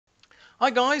Hi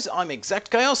guys, I'm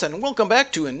ExactChaos and welcome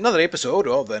back to another episode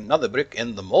of Another Brick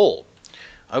in the Mall.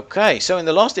 Okay, so in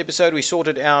the last episode we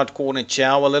sorted out Corner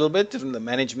Chow a little bit from the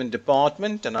management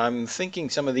department, and I'm thinking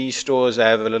some of these stores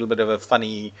have a little bit of a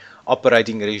funny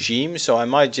operating regime, so I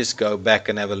might just go back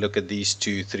and have a look at these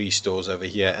 2-3 stores over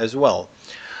here as well.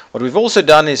 What we've also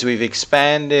done is we've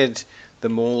expanded the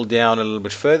mall down a little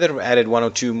bit further. We've added 1 or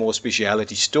 2 more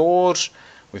specialty stores.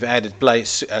 We've added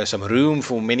some room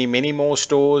for many more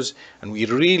stores, and we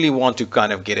really want to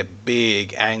kind of get a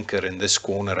big anchor in this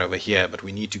corner over here, but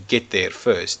we need to get there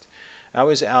first. How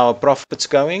is our profits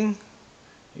going?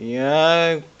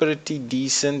 Yeah, pretty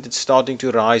decent. It's starting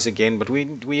to rise again, but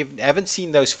we haven't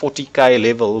seen those 40k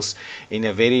levels in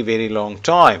a very long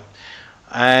time,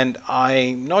 and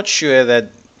I'm not sure that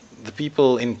the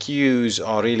people in queues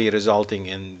are really resulting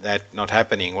in that not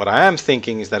happening. What I am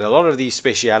thinking is that a lot of these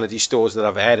specialty stores that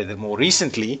I've added more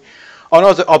recently are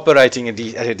not operating at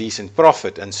a decent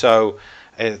profit, and so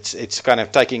it's kind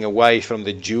of taking away from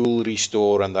the jewelry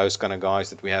store and those kind of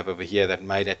guys that we have over here that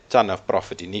made a ton of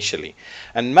profit initially.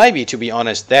 And maybe, to be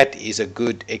honest, that is a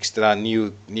good extra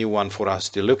new one for us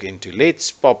to look into.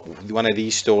 Let's pop one of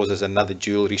these stores as another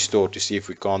jewelry store to see if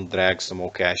we can't drag some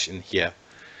more cash in here.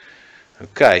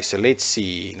 Okay, so let's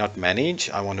see, not manage,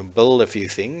 I want to build a few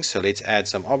things, so let's add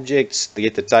some objects,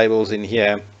 get the tables in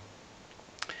here,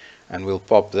 and we'll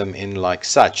pop them in like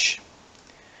such.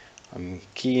 I'm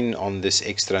keen on this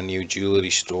extra new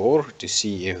jewelry store to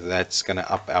see if that's going to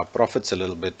up our profits a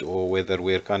little bit, or whether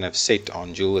we're kind of set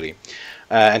on jewelry.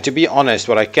 And to be honest,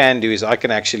 what I can do is I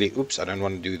can actually, oops, I don't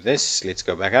want to do this, let's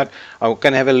go back out. I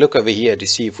can have a look over here to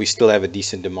see if we still have a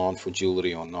decent demand for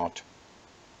jewelry or not.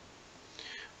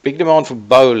 Big demand for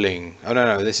bowling. Oh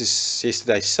no, this is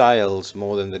yesterday's sales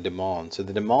more than the demand. So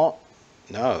the demand,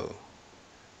 no,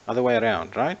 other way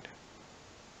around, right?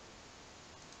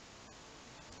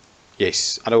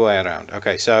 Yes, other way around.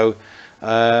 Okay, so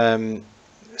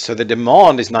so the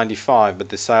demand is 95, but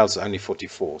the sales are only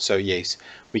 44. So yes,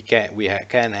 we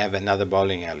can have another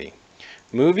bowling alley.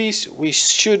 Movies, we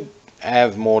should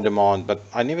have more demand, but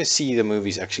I never see the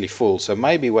movies actually full, so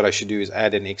maybe what I should do is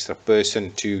add an extra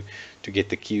person to get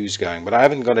the queues going, but I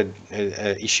haven't got an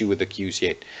issue with the queues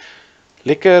yet.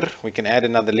 Liquor, we can add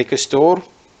another liquor store.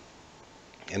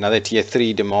 Another tier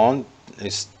 3 demand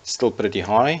is still pretty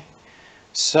high.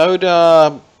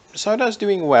 Soda's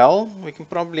doing well. We can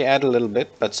probably add a little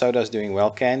bit, but soda's doing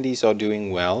well. Candies are doing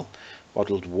well.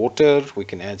 Bottled water, we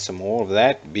can add some more of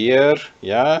that. Beer,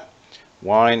 yeah.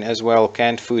 Wine as well.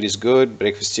 Canned food is good.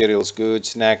 Breakfast cereal is good.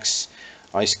 Snacks,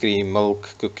 ice cream,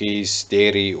 milk, cookies,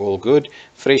 dairy, all good.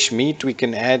 Fresh meat, we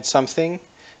can add something.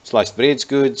 Sliced bread's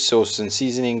good. Sauce and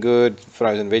seasoning good.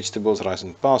 Frozen vegetables, rice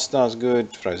and pasta is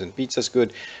good. Frozen pizza is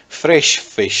good. Fresh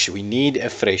fish, we need a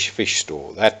fresh fish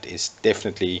store. That is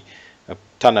definitely a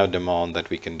ton of demand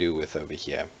that we can do with over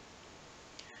here.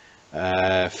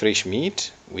 Fresh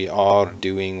meat, we are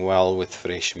doing well with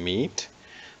fresh meat.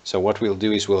 So what we'll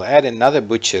do is we'll add another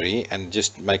butchery and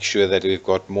just make sure that we've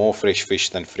got more fresh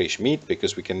fish than fresh meat,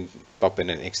 because we can pop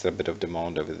in an extra bit of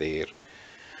demand over there.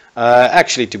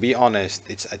 Actually, to be honest,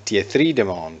 it's a tier 3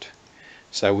 demand.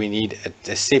 So we need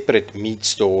a separate meat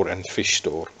store and fish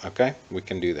store. Okay, we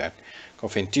can do that.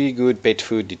 Coffee and tea good, pet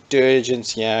food,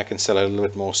 detergents. Yeah, I can sell a little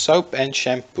bit more soap and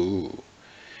shampoo.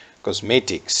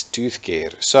 Cosmetics, tooth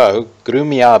care. So Groom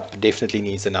Me Up definitely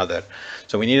needs another.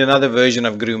 So we need another version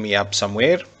of Groom Me Up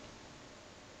somewhere.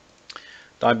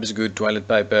 Diapers good, toilet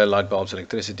paper, light bulbs,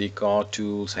 electricity, car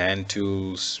tools, hand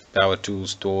tools, power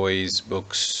tools, toys,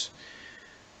 books.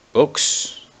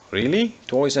 Books? Really?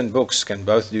 Toys and books can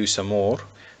both do some more.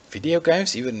 Video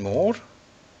games even more.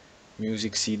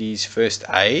 Music, CDs, first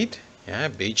aid. Yeah,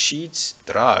 bed sheets,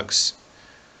 drugs.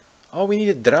 Oh, we need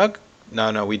a drug?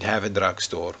 No, we'd have a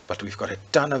drugstore, but we've got a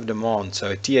ton of demand, so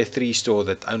a tier 3 store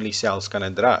that only sells kind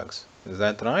of drugs. Is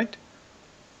that right?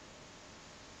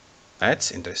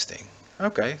 That's interesting.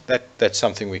 Okay, that's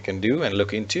something we can do and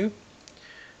look into.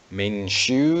 Men's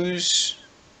shoes.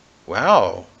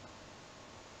 Wow.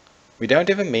 We don't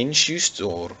have a men's shoe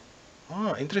store.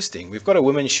 Oh, interesting. We've got a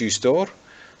women's shoe store,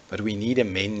 but we need a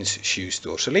men's shoe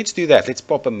store. So let's do that. Let's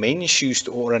pop a men's shoe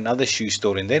store or another shoe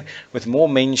store in there with more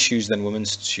men's shoes than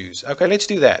women's shoes. Okay, let's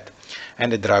do that.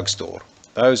 And a drugstore.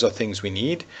 Those are things we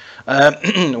need.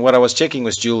 What I was checking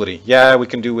was jewelry. Yeah, we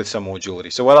can do with some more jewelry.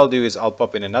 So what I'll do is I'll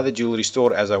pop in another jewelry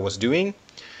store as I was doing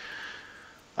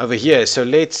over here. So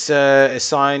let's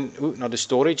assign, not a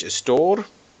storage, a store.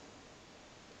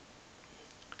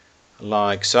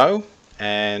 Like so.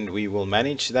 And we will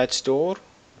manage that store.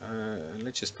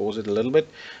 let's just pause it a little bit.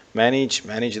 Manage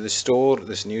the store.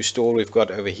 This new store we've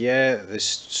got over here.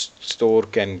 This store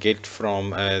can get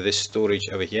from this storage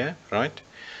over here, right?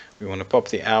 We want to pop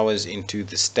the hours into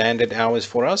the standard hours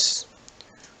for us,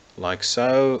 like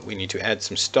so. We need to add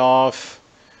some staff.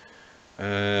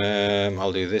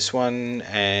 I'll do this one,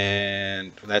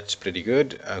 and that's pretty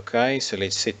good. Okay, so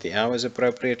let's set the hours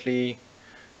appropriately.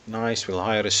 Nice. We'll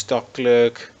hire a stock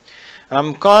clerk.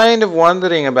 I'm kind of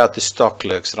wondering about the stock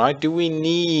clerks, right? Do we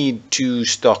need 2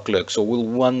 stock clerks, or will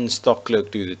 1 stock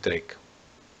clerk do the trick?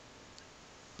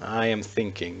 I am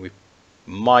thinking we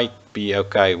might be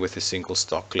okay with a single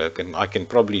stock clerk, and I can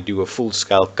probably do a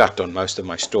full-scale cut on most of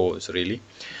my stores, really.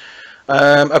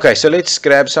 Okay, so let's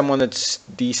grab someone that's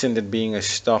decent at being a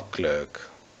stock clerk.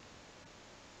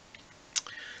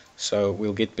 So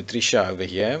we'll get Patricia over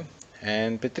here,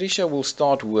 and Patricia will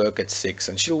start work at 6,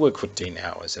 and she'll work for 10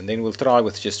 hours, and then we'll try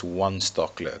with just 1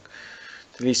 stock clerk.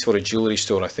 At least for a jewelry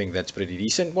store, I think that's pretty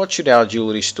decent. What should our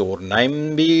jewelry store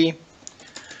name be?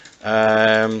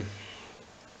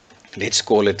 Let's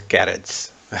call it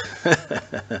Carrots.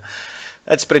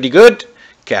 That's pretty good.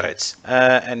 Carrots.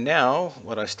 And now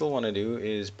what I still want to do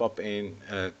is pop in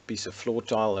a piece of floor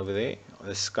tile over there.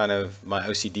 This kind of, my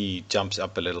OCD jumps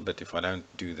up a little bit if I don't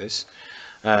do this,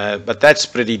 but that's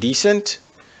pretty decent.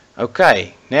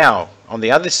 Okay, now on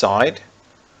the other side,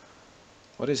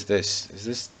 what is this? Is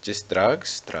this just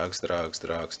drugs? Drugs.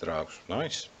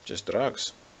 Nice, just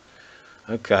drugs.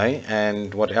 Okay,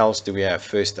 and what else do we have?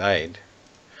 First aid.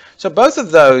 So both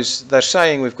of those, they're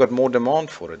saying we've got more demand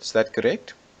for it. Is that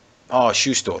correct? Oh,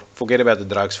 shoe store. Forget about the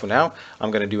drugs for now. I'm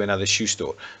going to do another shoe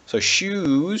store. So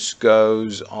shoes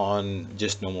goes on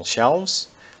just normal shelves,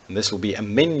 and this will be a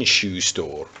men's shoe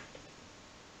store.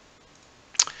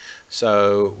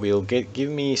 So we'll give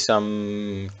me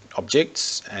some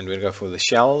objects, and we'll go for the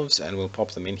shelves, and we'll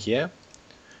pop them in here.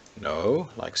 No,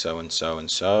 like so and so and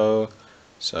so,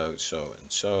 so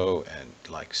and so, and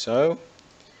like so.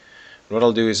 What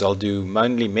I'll do is I'll do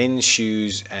mainly men's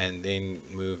shoes, and then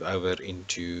move over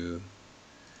into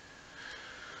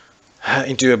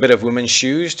a bit of women's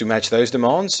shoes to match those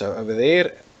demands. So over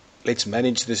there, let's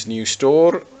manage this new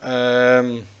store.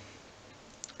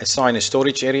 Assign a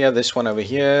storage area, this one over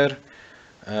here.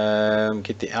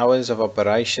 Get the hours of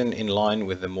operation in line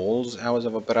with the mall's hours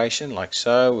of operation, like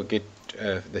so. We'll get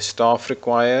the staff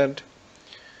required.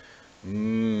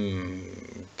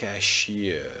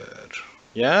 Cashier.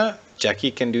 Yeah,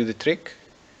 Jackie can do the trick.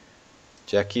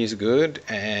 Jackie is good.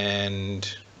 And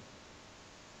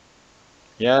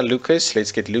yeah, Lucas,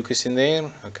 let's get Lucas in there.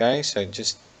 Okay, so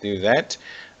just do that.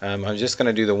 I'm just going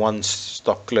to do the 1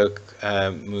 stock clerk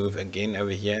move again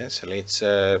over here. So let's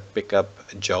pick up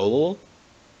Joel.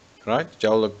 Right,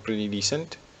 Joel looked pretty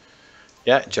decent.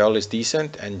 Yeah, Joel is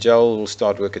decent, and Joel will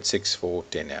start work at 6 for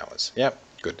 10 hours. Yeah,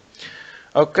 good.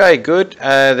 Okay, good.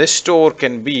 This store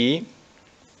can be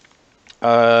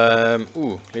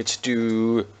let's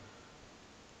do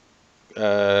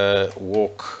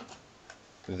walk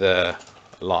the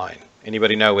line.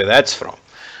 Anybody know where that's from?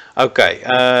 Okay,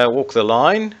 walk the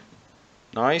line.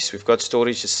 Nice, we've got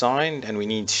storage assigned, and we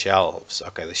need shelves.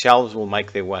 Okay, the shelves will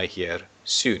make their way here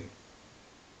soon.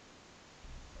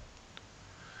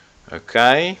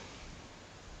 Okay.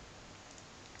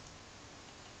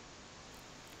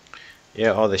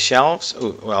 Here are the shelves.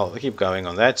 Oh, well, keep going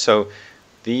on that. So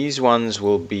these ones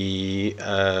will be,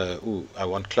 I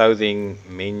want clothing,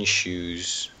 men's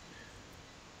shoes,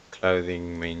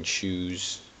 clothing, men's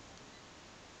shoes,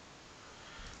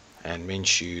 and men's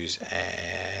shoes,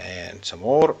 and some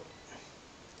more.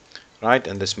 Right,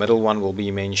 and this middle one will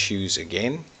be men's shoes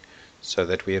again, so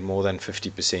that we have more than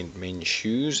 50% men's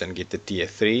shoes and get the tier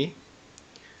 3.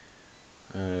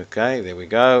 Okay, there we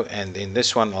go. And then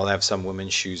this one, I'll have some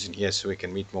women's shoes in here so we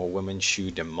can meet more women's shoe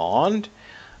demand.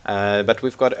 But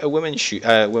we've got a women's shoe.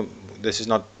 This is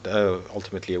not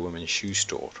ultimately a women's shoe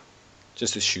store,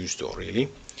 just a shoe store, really.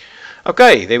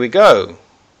 Okay, there we go.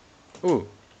 Ooh,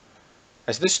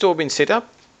 has this store been set up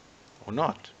or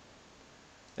not?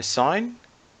 Assign.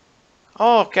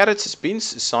 Oh, Carrots has been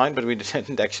assigned, but we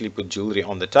didn't actually put jewelry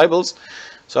on the tables.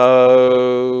 So,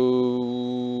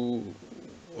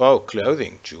 oh,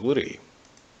 clothing, jewelry.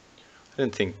 I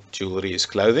don't think jewelry is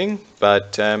clothing,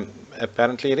 but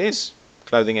apparently it is.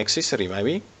 Clothing accessory,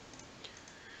 maybe.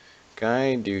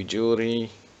 Okay, do jewelry.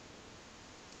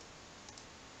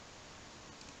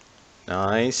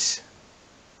 Nice.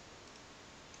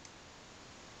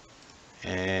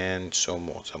 And some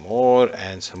more,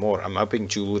 and some more. I'm hoping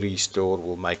jewelry store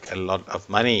will make a lot of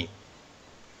money.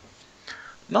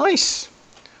 Nice.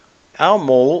 Our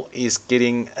mall is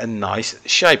getting a nice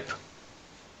shape.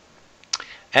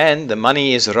 and the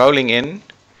money is rolling in,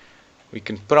 we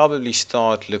can probably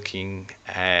start looking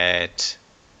at,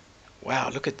 wow,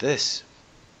 look at this.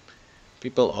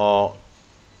 People are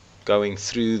going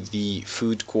through the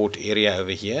food court area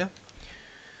over here.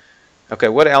 Okay,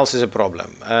 what else is a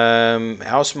problem?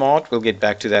 How smart? We'll get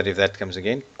back to that if that comes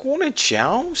again. Corner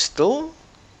chow still?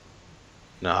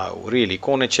 No, really,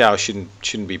 corner chow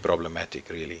shouldn't be problematic,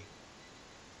 really.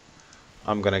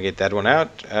 I'm gonna get that one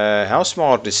out. How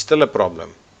smart is still a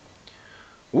problem.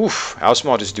 Oof, how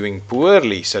smart is doing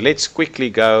poorly. So let's quickly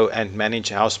go and manage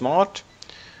how smart.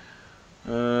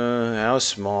 How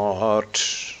smart.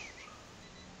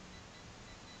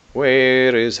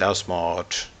 Where is how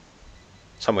smart?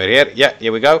 Somewhere here. Yeah,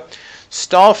 here we go.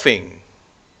 Staffing.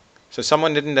 So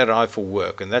someone didn't arrive for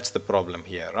work, and that's the problem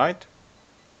here, right?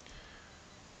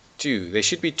 2. There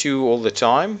should be 2 all the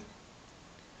time.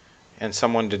 And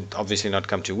someone did obviously not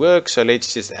come to work, so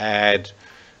let's just add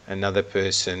another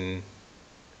person.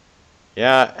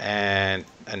 Yeah, and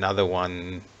another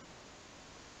one.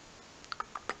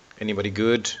 Anybody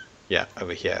good? Yeah,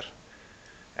 over here.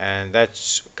 And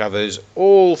that covers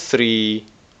all 3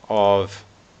 of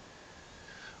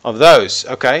those.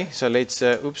 Okay, so let's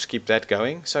oops, keep that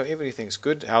going. So everything's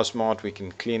good. How smart we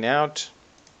can clean out.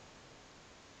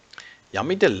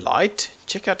 Yummy Delight.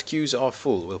 Checkout queues are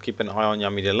full. We'll keep an eye on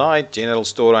Yummy Delight. General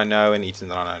Store I know, and Eat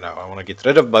and Run I know. I want to get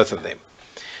rid of both of them.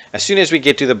 As soon as we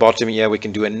get to the bottom here, we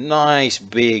can do a nice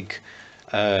big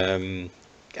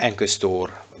anchor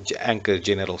store, anchor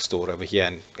general store over here,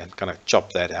 and kind of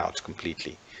chop that out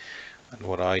completely. And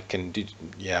what I can do,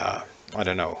 yeah, I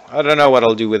don't know what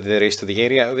I'll do with the rest of the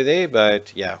area over there,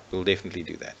 but yeah, we'll definitely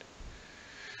do that.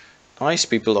 Nice,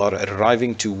 people are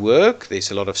arriving to work.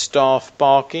 There's a lot of staff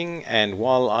parking, and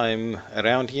while I'm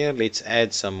around here, let's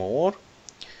add some more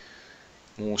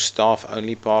staff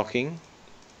only parking.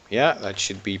 Yeah, that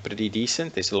should be pretty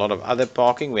decent. There's a lot of other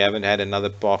parking. We haven't had another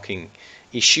parking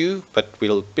issue, but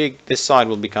this side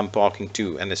will become parking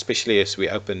too, and especially as we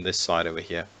open this side over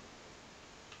here.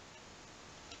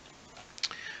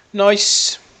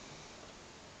 Nice.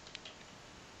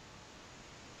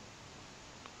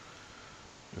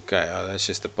 Okay, that's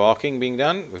just the parking being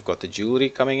done. We've got the jewelry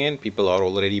coming in. People are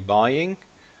already buying.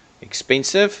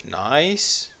 Expensive.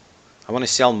 Nice. I want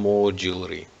to sell more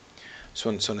jewelry. So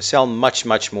I want to sell much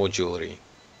more jewelry.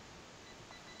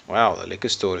 Wow, the liquor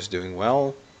store is doing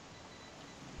well.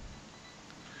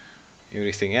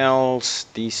 Everything else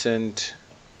decent.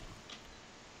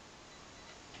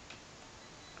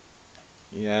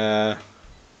 Yeah.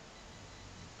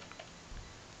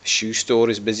 The shoe store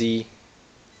is busy.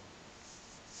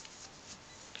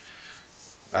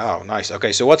 Wow, nice.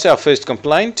 Okay, so what's our first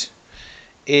complaint?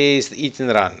 Is the Eat and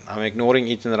Run. I'm ignoring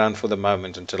Eat and Run for the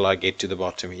moment until I get to the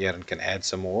bottom here and can add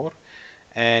some more.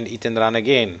 And Eat and Run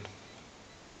again.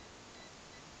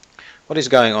 What is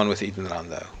going on with Eat and Run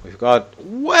though? We've got,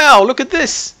 wow, look at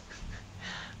this.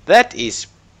 That is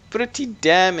pretty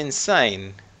damn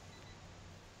insane.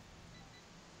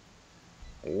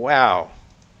 Wow,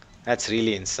 that's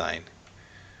really insane.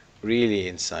 Really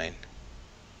insane.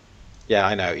 Yeah,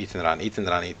 I know. Eat and Run, Eat and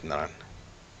Run, Eat and Run.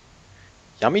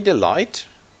 Yummy Delight.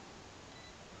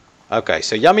 Okay,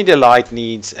 so Yummy Delight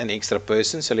needs an extra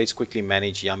person. So let's quickly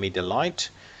manage Yummy Delight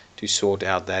to sort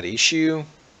out that issue.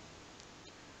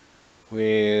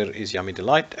 Where is Yummy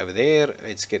Delight? Over there.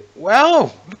 Let's get,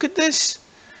 wow, look at this.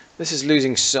 This is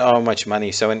losing so much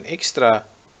money. So an extra.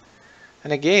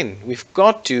 And again, we've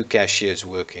got 2 cashiers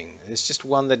working. There's just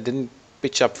one that didn't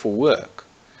pitch up for work.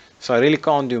 So I really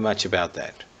can't do much about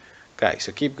that. Okay,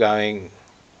 so keep going.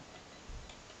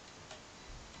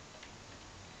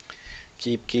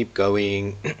 Keep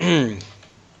going.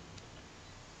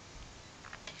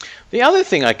 The other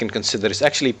thing I can consider is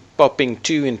actually popping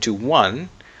 2 into 1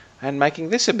 and making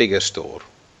this a bigger store.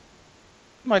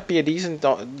 Might be a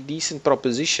decent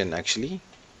proposition actually.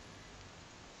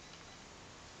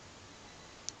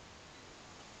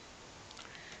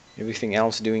 Everything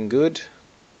else doing good.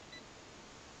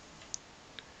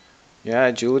 Yeah,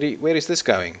 jewelry. Where is this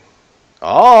going?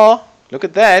 Oh, look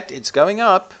at that. It's going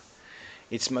up.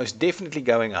 It's most definitely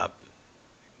going up.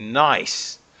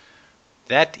 Nice.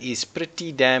 That is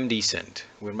pretty damn decent.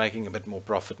 We're making a bit more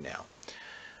profit now.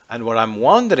 And what I'm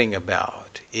wondering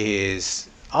about is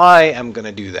I am going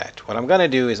to do that. What I'm going to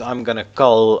do is I'm going to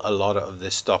cull a lot of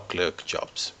the stock clerk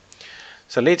jobs.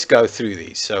 So let's go through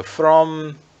these. So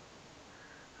from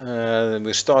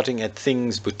we're starting at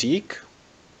Things Boutique.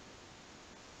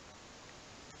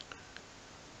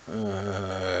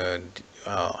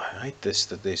 I hate this,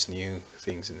 that there's new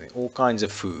things in there. All kinds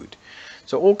of food.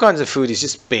 So all kinds of food is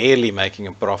just barely making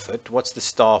a profit. What's the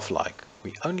staff like?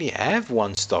 We only have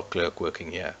one stock clerk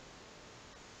working here.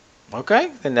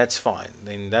 Okay, then that's fine.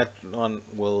 Then that one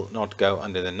will not go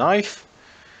under the knife.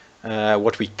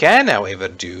 What we can, however,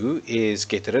 do is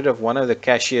get rid of one of the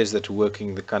cashiers that's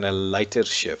working the kind of later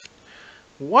shift.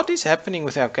 What is happening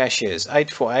with our cashiers?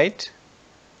 8 for 8,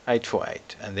 8 for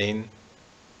 8, and then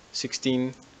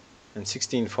 16 and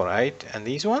 16 for 8, and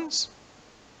these ones?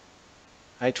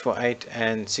 8 for 8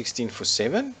 and 16 for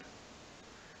 7?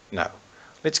 No.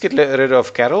 Let's get rid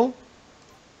of Carol.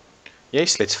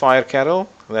 Yes, let's fire Carol.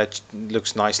 That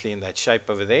looks nicely in that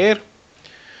shape over there.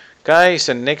 Okay,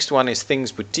 so next one is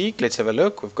Things Boutique. Let's have a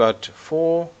look. We've got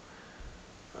 4.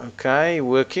 Okay,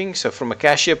 working. So from a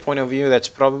cashier point of view, that's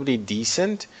probably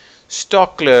decent.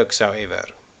 Stock clerks, however,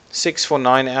 6 for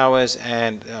 9 hours.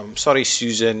 And sorry,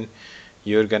 Susan,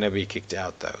 you're going to be kicked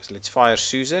out though. So let's fire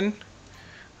Susan.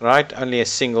 Right, only a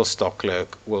single stock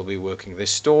clerk will be working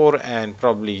this store and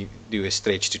probably do a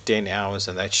stretch to 10 hours,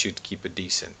 and that should keep it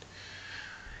decent.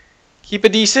 Keep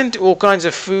it decent, all kinds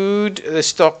of food. The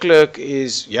stock clerk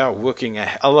is, yeah, working a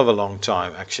hell of a long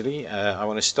time actually. I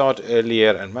want to start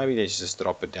earlier and maybe let's just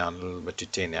drop it down a little bit to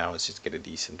 10 hours. Let's get a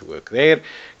decent work there.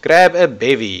 Grab a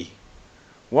bevy.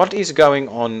 What is going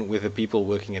on with the people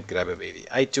working at Grab a Bevy?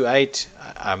 8 to 8,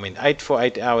 I mean 8 for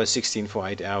 8 hours, 16 for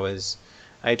 8 hours.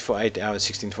 8 for 8 hours,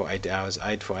 16 for 8 hours,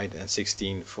 8 for 8 and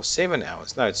 16 for 7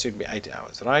 hours. No, it should be 8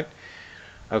 hours, right?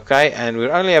 Okay, and we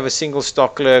only have a single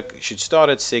stock clerk. It should start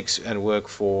at 6 and work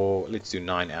for, let's do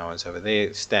 9 hours over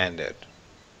there, standard.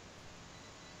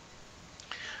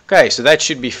 Okay, so that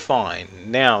should be fine.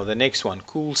 Now, the next one,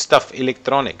 Cool Stuff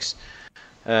Electronics.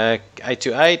 8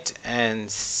 to 8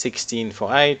 and 16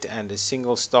 for 8, and a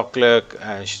single stock clerk.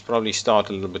 Should probably start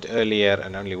a little bit earlier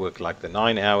and only work like the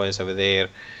 9 hours over there.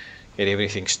 Get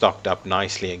everything stocked up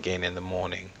nicely again in the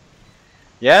morning.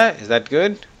 Yeah, is that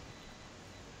good?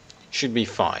 Should be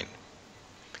fine.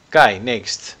 Okay,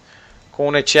 next.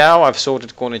 Corner Chow. I've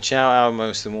sorted Corner Chow out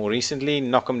more recently.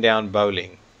 Knock 'em down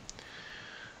bowling.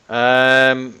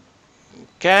 Can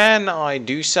I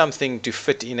do something to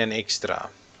fit in an extra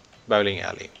bowling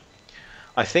alley?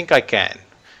 I think I can.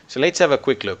 So let's have a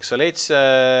quick look. So let's,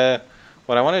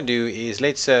 what I want to do is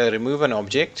let's remove an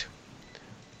object.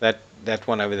 That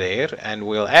one over there, and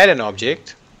we'll add an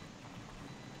object.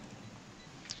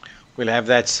 We'll have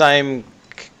that same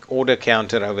order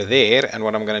counter over there, and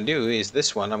what I'm going to do is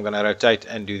this one I'm going to rotate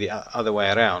and do the other way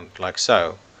around, like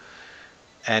so.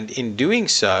 And in doing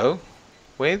so,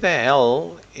 where the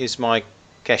hell is my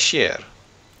cashier?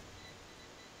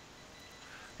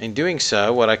 In doing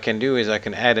so, what I can do is I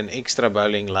can add an extra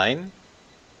bowling lane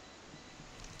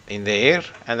in there,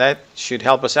 and that should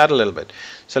help us out a little bit.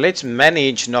 So let's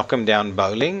manage Knock 'em down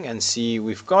bowling and see.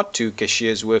 We've got 2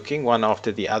 cashiers working, one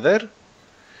after the other.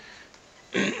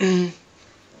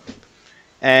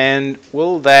 And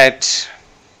will that,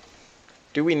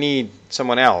 do we need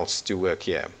someone else to work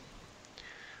here?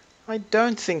 I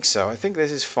don't think so. I think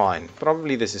this is fine.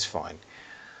 Probably this is fine.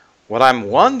 What I'm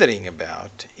wondering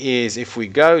about is if we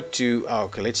go to,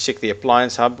 okay, let's check the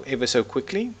appliance hub ever so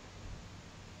quickly.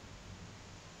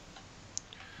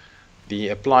 The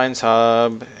appliance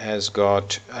hub has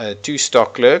got 2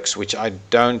 stock clerks, which I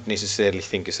don't necessarily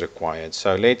think is required.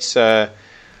 So let's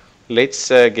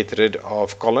get rid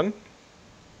of Colin.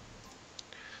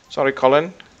 Sorry,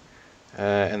 Colin,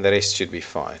 and the rest should be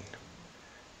fine.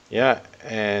 Yeah,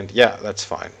 and yeah, that's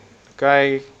fine.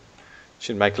 Okay,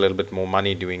 should make a little bit more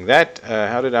money doing that.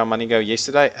 How did our money go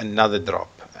yesterday? Another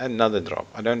drop. Another drop.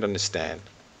 I don't understand.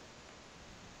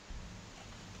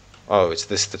 Oh, it's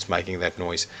this that's making that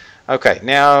noise. Okay,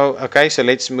 now, okay, so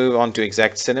let's move on to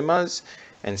Exact Cinemas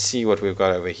and see what we've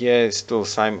got over here. Still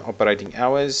same operating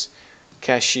hours.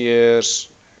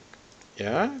 Cashiers.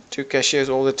 Yeah, 2 cashiers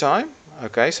all the time.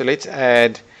 Okay, so let's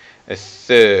add a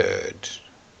 3rd.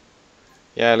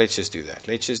 Yeah, let's just do that.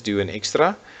 Let's just do an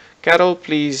extra. Carol,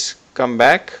 please come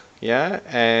back. Yeah,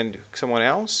 and someone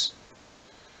else.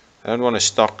 I don't want a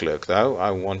stock clerk though.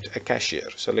 I want a cashier.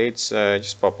 So let's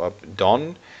just pop up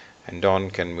Don, and Don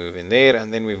can move in there,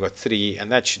 and then we've got 3,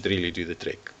 and that should really do the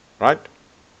trick, right?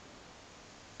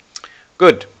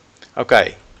 Good.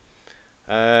 Okay.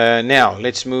 Now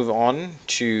let's move on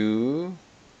to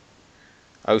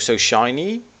Oh So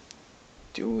Shiny.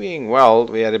 Doing well.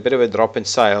 We had a bit of a drop in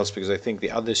sales because I think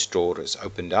the other store has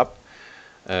opened up.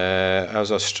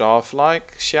 How's our staff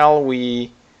like? Shall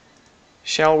we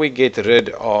get rid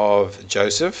of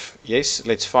Joseph? Yes,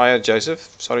 let's fire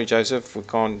Joseph. Sorry, Joseph, we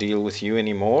can't deal with you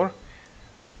anymore.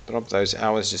 Drop those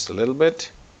hours just a little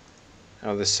bit.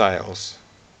 How are the sales?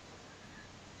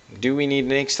 Do we need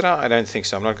an extra? I don't think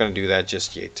so. I'm not going to do that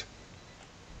just yet.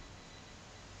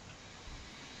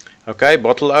 Okay,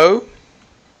 Bottle O.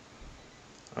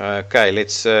 Okay,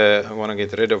 let's. I want to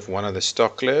get rid of one of the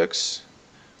stock clerks.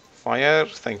 Fire,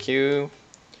 thank you.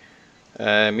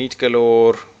 Meat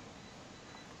galore.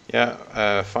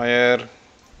 Yeah, fire.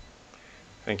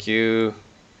 Thank you.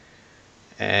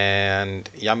 And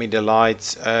yummy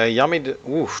delights.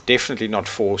 Definitely not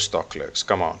 4 stock clerks.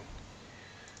 Come on.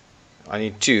 I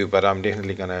need 2, but I'm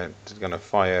definitely gonna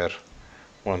fire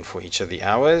one for each of the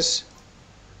hours.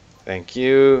 Thank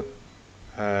you.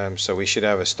 So we should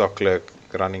have a stock clerk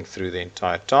running through the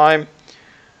entire time.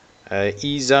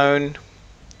 E-zone.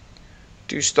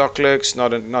 2 stock clerks,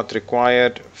 not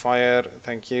required. Fire,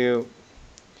 thank you.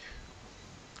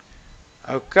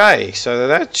 Okay,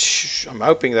 so I'm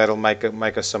hoping that'll make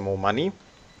us some more money.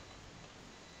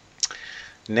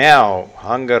 Now,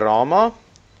 Hungarama.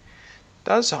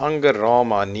 Does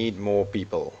Hungarama need more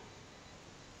people?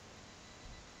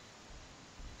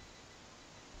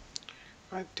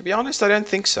 To be honest, I don't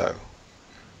think so.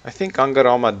 I think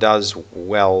Hungarama does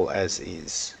well as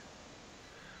is.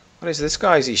 What is this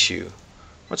guy's issue?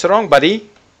 What's wrong, buddy?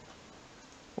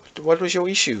 What was your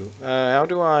issue? How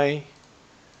do I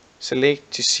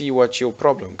select to see what's your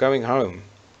problem? Going home.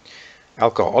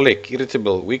 Alcoholic,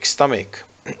 irritable, weak stomach,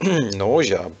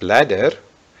 nausea, bladder.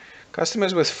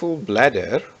 Customers with full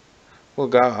bladder will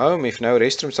go home if no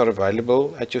restrooms are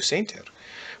available at your center.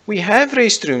 We have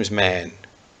restrooms, man.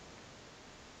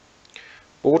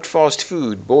 Bought fast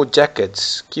food, bought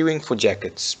jackets, queuing for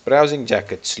jackets, browsing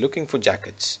jackets, looking for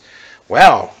jackets.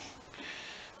 Wow.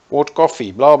 Bought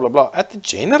coffee, blah, blah, blah. At the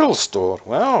general store.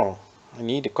 Wow. I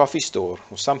need a coffee store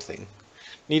or something.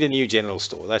 Need a new general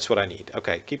store. That's what I need.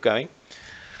 Okay, keep going.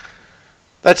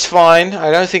 That's fine.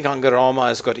 I don't think Hungarama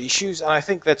has got issues. And I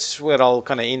think that's where I'll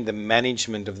kind of end the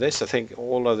management of this. I think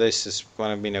all of this is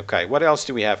going to be okay. What else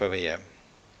do we have over here?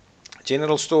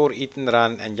 General store, Eat and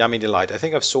Run, and Yummy Delight. I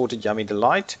think I've sorted Yummy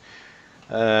Delight.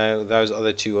 Those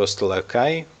other 2 are still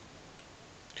okay.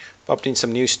 Popped in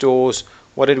some new stores.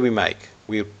 What did we make?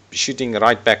 We're shooting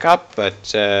right back up, but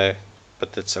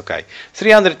that's okay.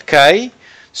 300k.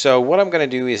 So what I'm going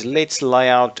to do is let's lay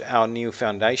out our new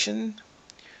foundation.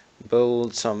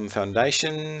 Build some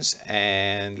foundations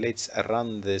and let's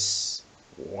run this.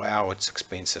 Wow, it's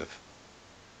expensive.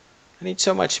 I need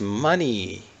so much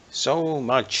money. So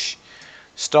much.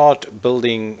 Start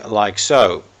building like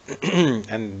so.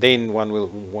 And then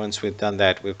once we've done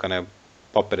that, we're going to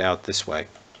pop it out this way.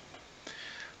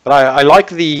 But I like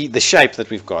the shape that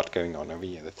we've got going on over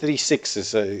here. The 36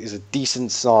 is a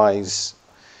decent size,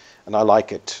 and I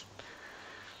like it.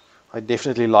 I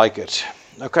definitely like it.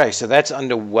 Okay, so that's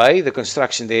underway. The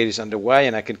construction there is underway,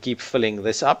 and I can keep filling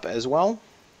this up as well.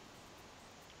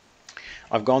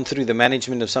 I've gone through the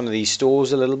management of some of these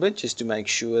stores a little bit, just to make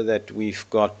sure that we've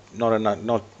got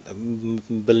not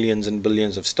billions and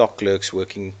billions of stock clerks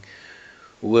working.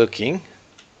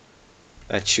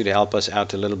 That should help us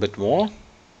out a little bit more,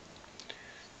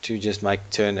 to just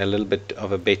turn a little bit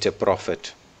of a better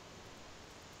profit.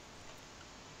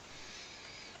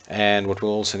 And what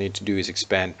we'll also need to do is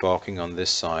expand parking on this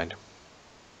side.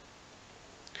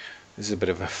 This is a bit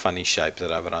of a funny shape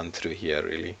that I've run through here,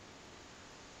 really.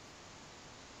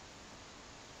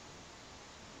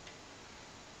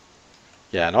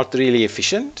 Yeah, not really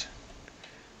efficient.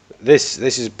 This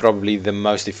is probably the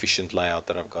most efficient layout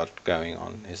that I've got going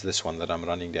on, is this one that I'm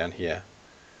running down here.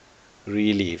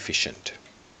 Really efficient.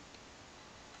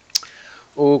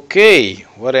 Okay,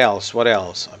 what else?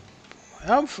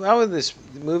 How are this?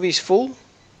 The movie's full.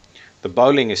 The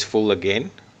bowling is full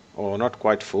again, or not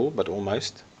quite full, but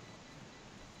almost.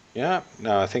 Yeah,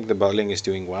 no, I think the bowling is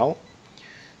doing well.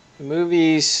 The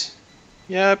movies,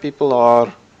 yeah, people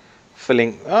are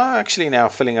actually now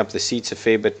filling up the seats a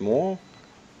fair bit more.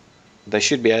 They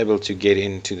should be able to get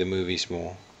into the movies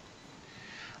more.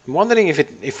 I'm wondering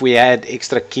if we add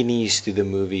extra kidneys to the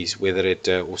movies, whether it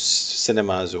or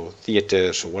cinemas or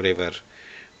theaters or whatever,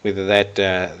 whether that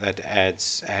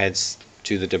adds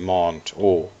to the demand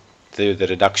or the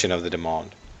reduction of the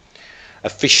demand. A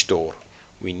fish store.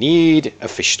 We need a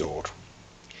fish store.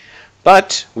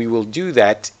 But we will do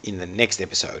that in the next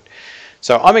episode.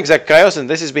 So I'm ExactChaos, and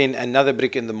this has been another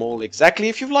Brick in the Mall Exactly.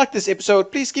 If you've liked this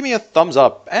episode, please give me a thumbs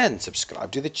up and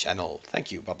subscribe to the channel.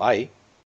 Thank you. Bye-bye.